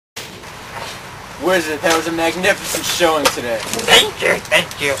Wizard, that was a magnificent showing today. Thank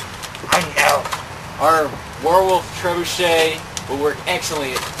you. I know. Our werewolf Trebuchet will work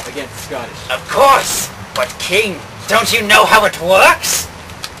excellently against the Scottish. Of course! But King, don't you know how it works?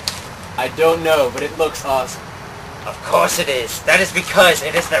 I don't know, but it looks awesome. Of course it is. That is because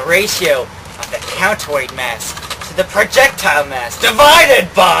it is the ratio of the counterweight mass to the projectile mass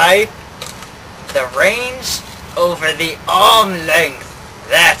divided by the range over the arm length.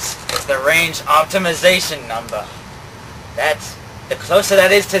 That is the range optimization number. The closer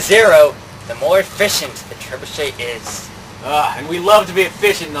that is to zero, the more efficient the trebuchet is. And we love to be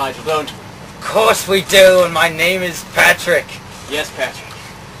efficient, Nigel, don't we? Of course we do, and my name is Patrick. Yes, Patrick.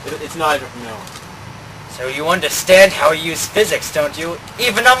 It's Nigel from now on. So you understand how we use physics, don't you?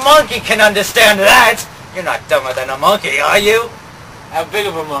 Even a monkey can understand that! You're not dumber than a monkey, are you? How big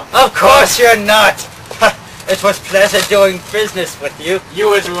of a monkey? Of course you're not! It was pleasure doing business with you.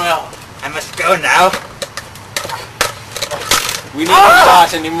 You as well. I must go now. We need not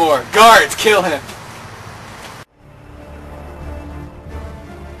talk anymore. Guards, kill him.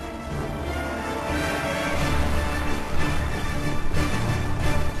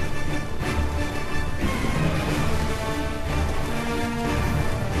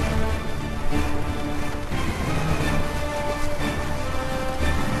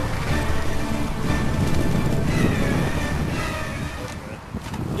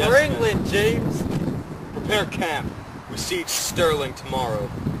 For England, James. Prepare camp. We siege Stirling tomorrow.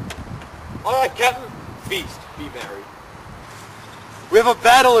 All right, Captain. Feast. Be merry. We have a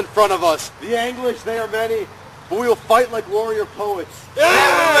battle in front of us. The English, they are many, but we will fight like warrior poets.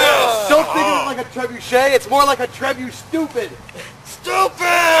 Yeah! Don't think of it like a trebuchet. It's more like a trebuchet stupid.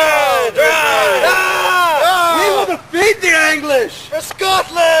 Stupid! We will defeat the English. For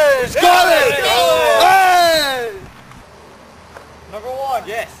Scotland! Scotland! Hey! Number one.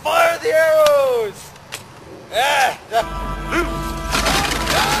 Yes. Fire the arrows!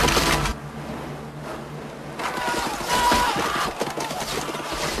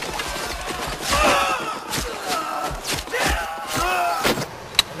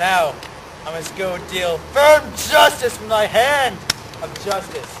 Now, I must go deal firm justice with my hand of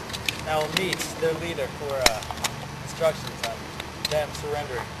justice. Now we'll meet their leader for instructions on them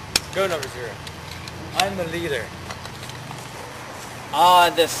surrendering. Go, number 0. I'm the leader.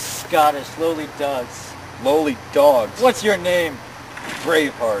 The Scottish lowly dogs. Lowly dogs. What's your name?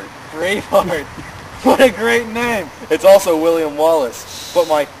 Braveheart. Braveheart. What a great name. It's also William Wallace, but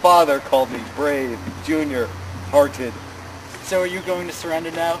my father called me Brave, Junior, Hearted. So are you going to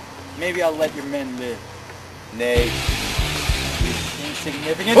surrender now? Maybe I'll let your men live. Nay.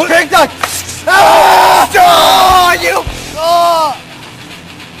 Insignificant Oh. pig dog! Oh, you! Oh!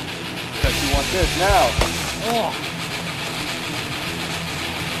 Guess you want this now. Oh.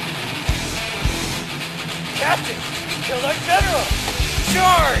 Captain, kill our general!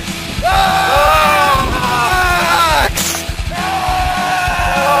 Charge!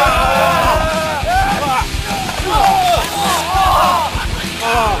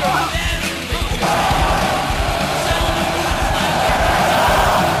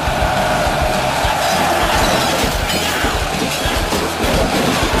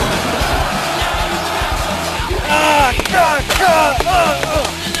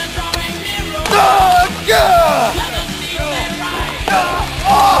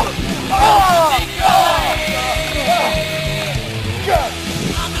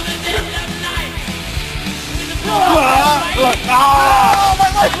 Oh, my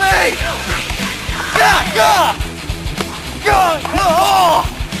life, mate!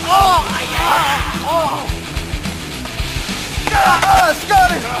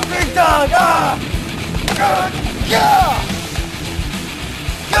 Scottish big dog!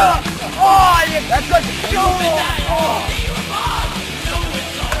 Oh, yeah, that's like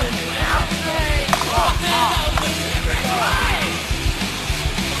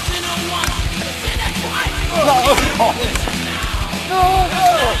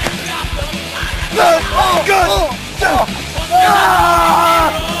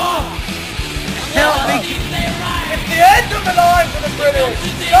Help me! It's the end of the line for the British!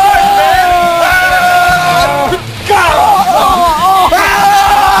 Charge,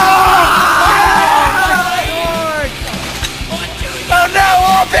 Oh no,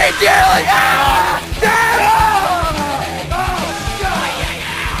 all be dearly!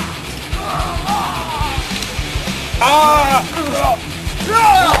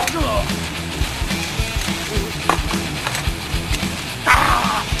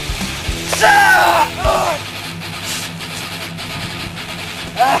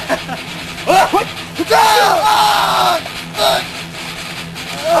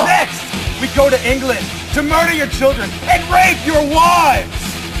 we go to England to murder your children and rape your wives!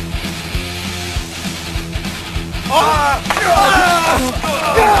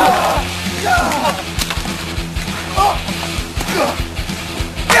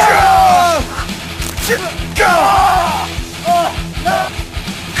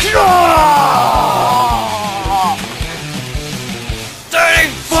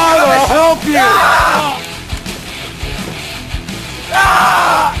 Father, I'll help you!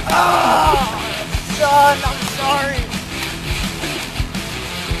 Son, I'm sorry.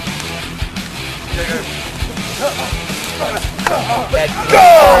 That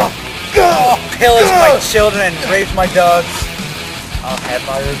pillaged my children and raped my dogs. I'll have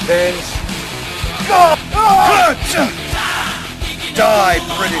my revenge. Die,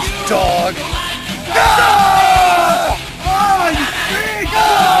 British dog!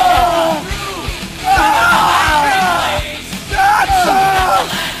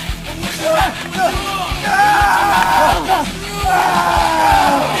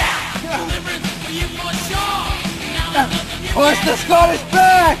 Push the Scottish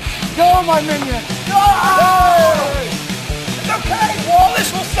back! Go, my minion! Go! It's okay!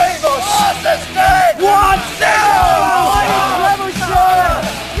 Wallace will save us! Wallace is dead! What's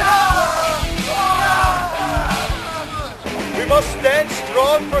We must stand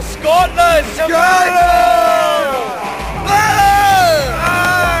strong for Scotland! Scotland!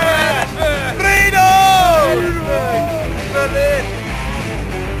 Freedom! Berlin!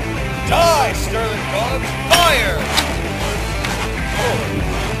 Die, Sterling dogs! Fire!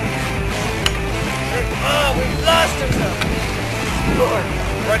 We've lost ourselves! Lord,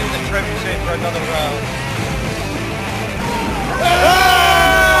 ready the Trebuchet for another round.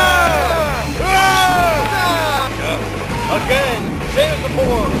 Again, same as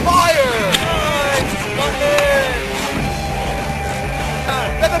before. Fire!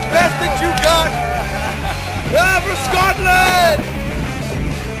 They're the best that you got! For Scotland!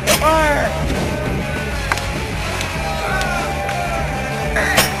 Fire!